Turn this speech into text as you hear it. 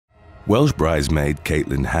Welsh bridesmaid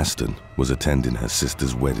Caitlin Haston was attending her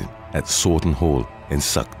sister's wedding at Sawton Hall in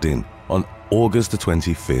Suckdin on August the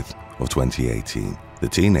 25th of 2018. The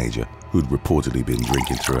teenager, who'd reportedly been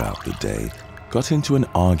drinking throughout the day, got into an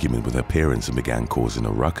argument with her parents and began causing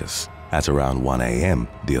a ruckus. At around 1 a.m.,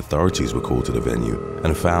 the authorities were called to the venue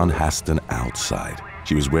and found Haston outside.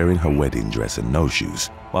 She was wearing her wedding dress and no shoes,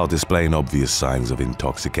 while displaying obvious signs of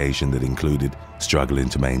intoxication that included struggling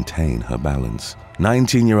to maintain her balance.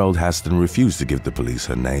 19-year-old Haston refused to give the police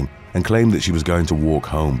her name and claimed that she was going to walk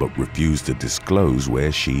home but refused to disclose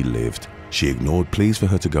where she lived. She ignored pleas for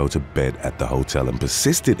her to go to bed at the hotel and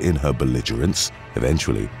persisted in her belligerence,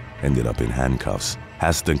 eventually ended up in handcuffs.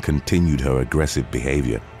 Haston continued her aggressive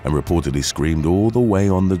behavior and reportedly screamed all the way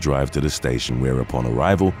on the drive to the station, where upon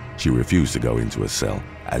arrival, she refused to go into a cell.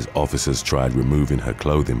 As officers tried removing her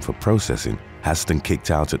clothing for processing, Haston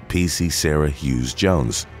kicked out at PC Sarah Hughes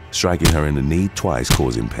Jones, striking her in the knee twice,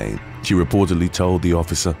 causing pain. She reportedly told the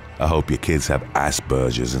officer, "I hope your kids have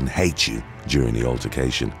Asperger's and hate you," during the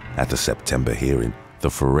altercation. At the September hearing, the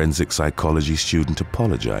forensic psychology student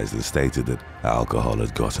apologized and stated that alcohol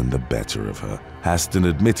had gotten the better of her. Haston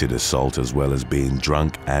admitted assault as well as being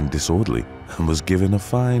drunk and disorderly and was given a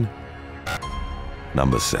fine.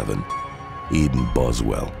 Number 7. Eden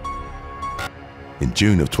Boswell. In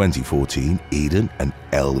June of 2014, Eden and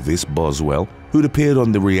Elvis Boswell, who'd appeared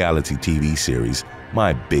on the reality TV series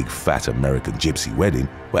My Big Fat American Gypsy Wedding,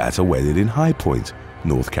 were at a wedding in High Point,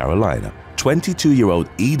 North Carolina. 22-year-old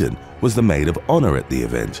Eden was the maid of honor at the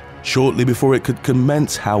event. Shortly before it could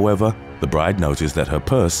commence, however, the bride noticed that her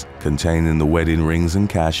purse, containing the wedding rings and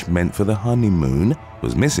cash meant for the honeymoon,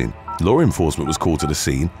 was missing. Law enforcement was called to the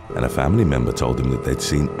scene, and a family member told them that they'd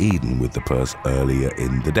seen Eden with the purse earlier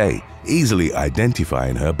in the day, easily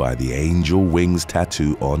identifying her by the angel wings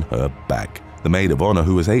tattoo on her back. The maid of honor,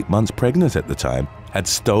 who was 8 months pregnant at the time, had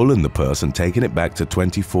stolen the purse and taken it back to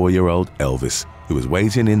 24-year-old Elvis, who was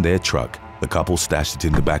waiting in their truck. The couple stashed it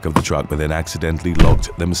in the back of the truck but then accidentally locked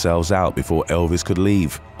themselves out before Elvis could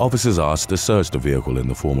leave. Officers asked to search the vehicle and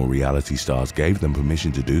the former reality stars gave them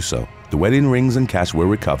permission to do so. The wedding rings and cash were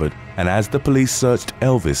recovered, and as the police searched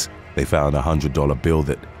Elvis, they found a $100 bill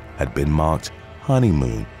that had been marked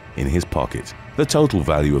honeymoon in his pocket. The total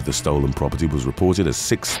value of the stolen property was reported as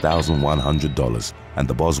 $6,100, and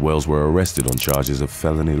the Boswells were arrested on charges of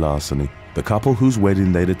felony larceny. The couple whose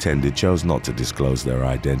wedding they'd attended chose not to disclose their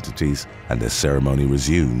identities, and their ceremony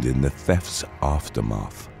resumed in the theft's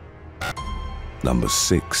aftermath. Number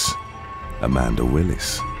 6. Amanda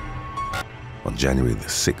Willis. On January the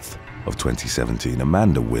 6th of 2017,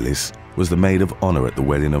 Amanda Willis was the maid of honor at the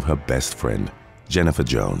wedding of her best friend, Jennifer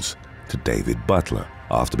Jones, to David Butler.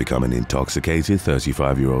 After becoming intoxicated,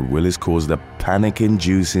 35-year-old Willis caused a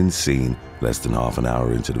panic-inducing scene less than half an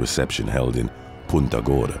hour into the reception held in Punta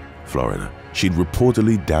Gorda, Florida. She'd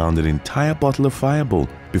reportedly downed an entire bottle of Fireball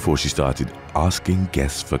before she started asking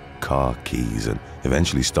guests for car keys and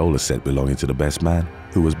eventually stole a set belonging to the best man,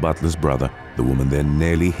 who was Butler's brother. The woman then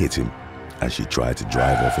nearly hit him as she tried to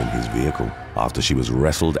drive off in his vehicle. After she was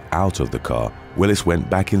wrestled out of the car, Willis went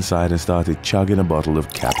back inside and started chugging a bottle of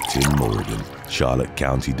Captain Morgan. Charlotte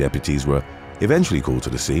County deputies were eventually called to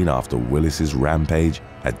the scene after Willis's rampage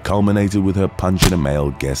had culminated with her punching a male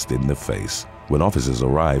guest in the face. When officers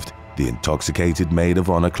arrived, the intoxicated maid of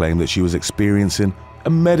honor claimed that she was experiencing a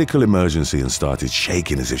medical emergency and started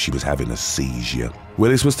shaking as if she was having a seizure.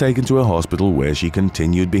 Willis was taken to a hospital where she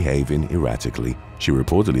continued behaving erratically. She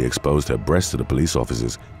reportedly exposed her breast to the police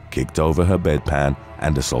officers, kicked over her bedpan,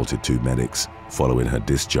 and assaulted 2 medics. Following her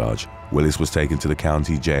discharge, Willis was taken to the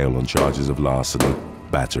county jail on charges of larceny,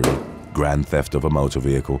 battery, grand theft of a motor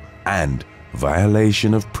vehicle, and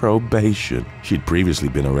violation of probation. She'd previously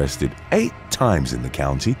been arrested 8 times in the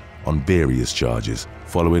county on various charges.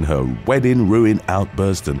 Following her wedding ruin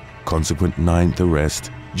outburst and consequent 9th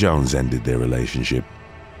arrest, Jones ended their relationship.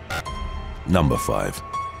 Number 5.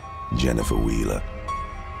 Jennifer Wheeler.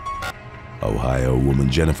 Ohio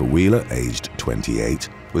woman Jennifer Wheeler, aged 28,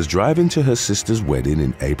 was driving to her sister's wedding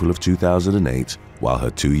in April of 2008 while her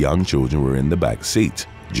 2 young children were in the back seat.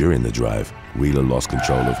 During the drive, Wheeler lost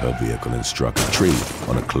control of her vehicle and struck a tree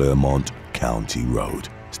on a Clermont County road.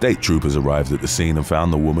 State troopers arrived at the scene and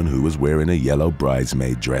found the woman, who was wearing a yellow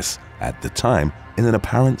bridesmaid dress at the time, in an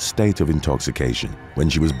apparent state of intoxication. When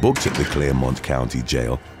she was booked at the Clermont County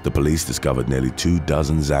Jail, the police discovered nearly 24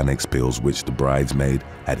 Xanax pills which the bridesmaid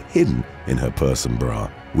had hidden in her purse and bra.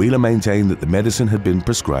 Wheeler maintained that the medicine had been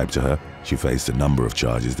prescribed to her. She faced a number of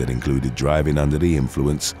charges that included driving under the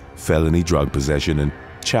influence, felony drug possession, and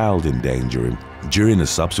child endangering. During a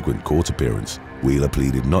subsequent court appearance, Wheeler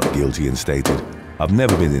pleaded not guilty and stated, I've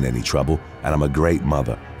never been in any trouble, and I'm a great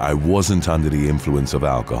mother. I wasn't under the influence of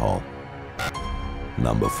alcohol.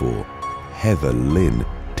 Number 4. Heather Lynn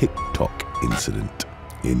TikTok incident.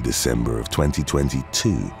 In December of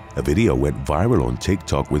 2022, a video went viral on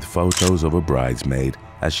TikTok with photos of a bridesmaid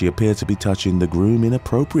as she appeared to be touching the groom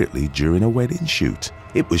inappropriately during a wedding shoot.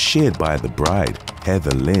 It was shared by the bride,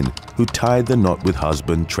 Heather Lynn, who tied the knot with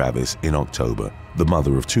husband Travis in October. The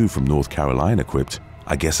mother of 2 from North Carolina quipped,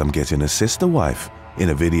 "I guess I'm getting a sister wife," in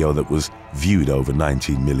a video that was viewed over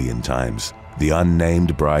 19 million times. The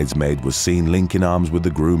unnamed bridesmaid was seen linking arms with the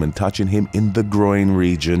groom and touching him in the groin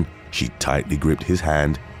region. She tightly gripped his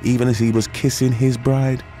hand, even as he was kissing his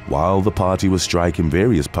bride. While the party was striking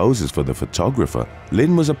various poses for the photographer,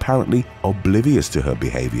 Lynn was apparently oblivious to her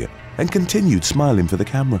behavior and continued smiling for the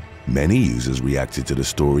camera. Many users reacted to the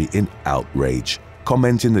story in outrage,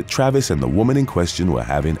 commenting that Travis and the woman in question were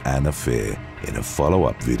having an affair. In a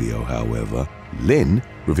follow-up video, however, Lynn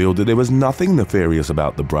revealed that there was nothing nefarious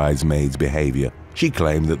about the bridesmaid's behavior. She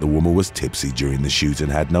claimed that the woman was tipsy during the shoot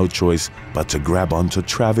and had no choice but to grab onto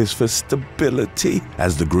Travis for stability,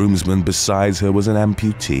 as the groomsman besides her was an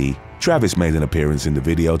amputee. Travis made an appearance in the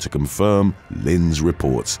video to confirm Lynn's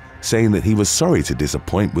reports, saying that he was sorry to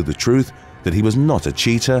disappoint with the truth, that he was not a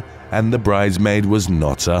cheater, and the bridesmaid was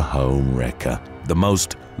not a home wrecker. The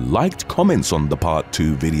most liked comments on the Part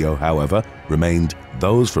 2 video, however, remained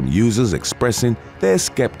those from users expressing their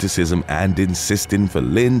skepticism and insisting for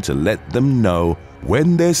Lynn to let them know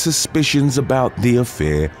when their suspicions about the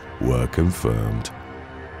affair were confirmed.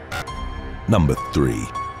 Number 3.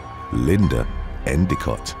 Linda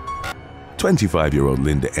Endicott. 25-year-old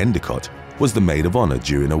Linda Endicott was the maid of honor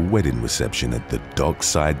during a wedding reception at the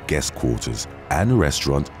Dockside Guest Quarters and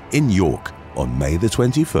Restaurant in York on May the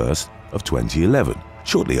 21st of 2011.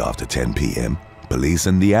 Shortly after 10 p.m., police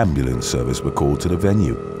and the ambulance service were called to the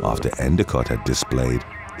venue after Endicott had displayed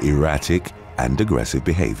erratic and aggressive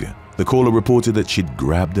behavior. The caller reported that she'd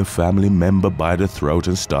grabbed a family member by the throat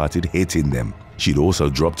and started hitting them. She'd also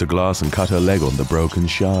dropped a glass and cut her leg on the broken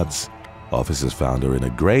shards. Officers found her in a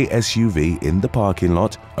grey SUV in the parking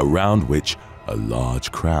lot, around which a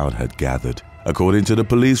large crowd had gathered. According to the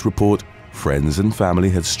police report, friends and family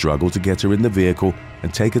had struggled to get her in the vehicle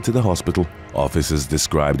and take her to the hospital. Officers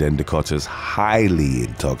described Endicott as highly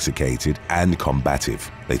intoxicated and combative.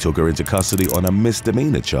 They took her into custody on a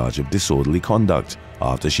misdemeanor charge of disorderly conduct.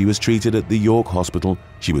 After she was treated at the York Hospital,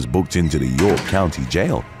 she was booked into the York County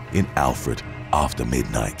Jail in Alfred after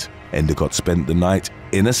midnight. Endicott spent the night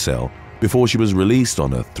in a cell before she was released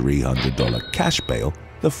on a $300 cash bail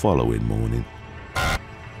the following morning.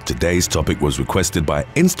 Today's topic was requested by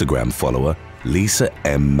Instagram follower Lisa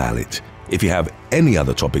M. Mallet. If you have any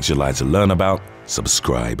other topics you'd like to learn about,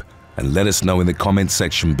 subscribe and let us know in the comments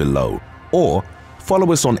section below, or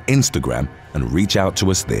follow us on Instagram and reach out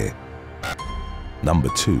to us there. Number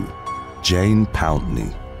 2. Jane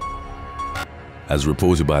Pountney. As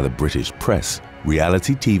reported by the British press,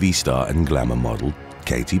 reality TV star and glamour model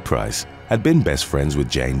Katie Price had been best friends with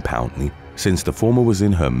Jane Pountney since the former was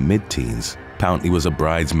in her mid-teens. Pountney was a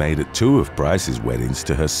bridesmaid at 2 of Price's weddings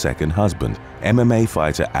to her second husband, MMA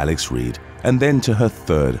fighter Alex Reed, and then to her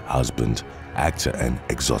third husband, actor and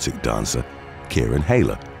exotic dancer Kieran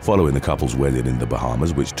Hayler. Following the couple's wedding in the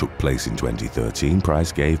Bahamas, which took place in 2013,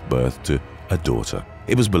 Price gave birth to a daughter.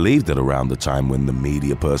 It was believed that around the time when the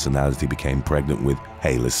media personality became pregnant with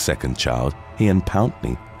Hayler's second child, he and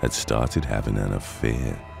Pountney had started having an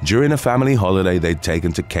affair. During a family holiday they'd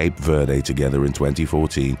taken to Cape Verde together in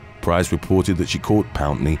 2014, Price reported that she caught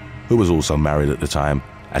Pountney, who was also married at the time,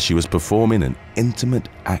 as she was performing an intimate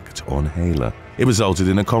act on Hayler. It resulted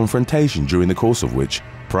in a confrontation during the course of which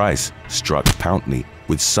Price struck Pountney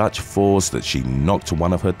with such force that she knocked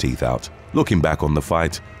one of her teeth out. Looking back on the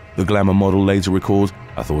fight, the glamour model later recalled,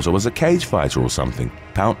 "I thought I was a cage fighter or something."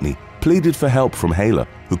 Pountney pleaded for help from Hayler,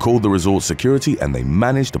 who called the resort security, and they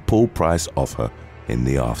managed to pull Price off her. In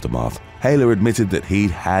the aftermath, Hayler admitted that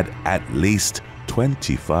he'd had at least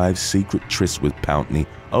 25 secret trysts with Pountney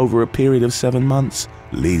over a period of 7 months,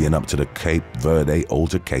 leading up to the Cape Verde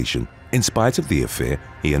altercation. In spite of the affair,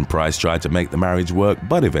 he and Price tried to make the marriage work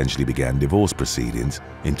but eventually began divorce proceedings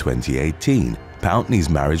in 2018. Pountney's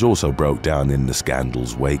marriage also broke down in the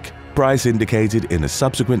scandal's wake. Price indicated in a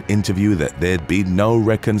subsequent interview that there'd be no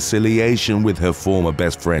reconciliation with her former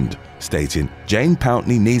best friend, stating, "Jane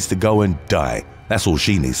Pountney needs to go and die. That's all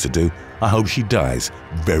she needs to do. I hope she dies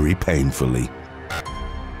very painfully."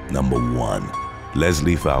 Number 1.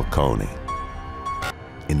 Leslie Falcone.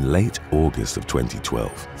 In late August of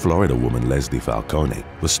 2012, Florida woman Leslie Falcone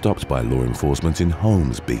was stopped by law enforcement in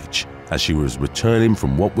Holmes Beach as she was returning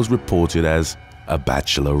from what was reported as a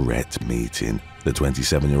bachelorette meeting. The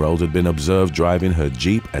 27-year-old had been observed driving her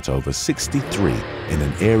Jeep at over 63 in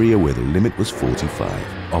an area where the limit was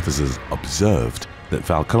 45. Officers observed that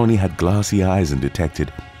Falcone had glassy eyes and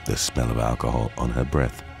detected the smell of alcohol on her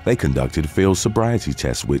breath. They conducted field sobriety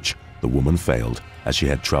tests, which the woman failed as she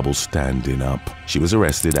had trouble standing up. She was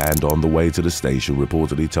arrested and on the way to the station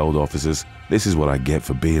reportedly told officers, "This is what I get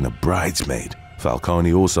for being a bridesmaid."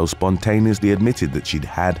 Falcone also spontaneously admitted that she'd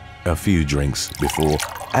had a few drinks before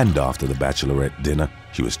and after the bachelorette dinner.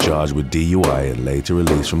 She was charged with DUI and later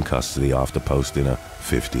released from custody after posting a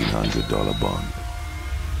 $1,500 bond.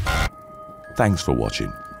 Thanks for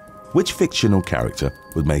watching. Which fictional character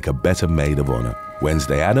would make a better maid of honor?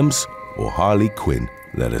 Wednesday Addams or Harley Quinn?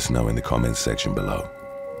 Let us know in the comments section below.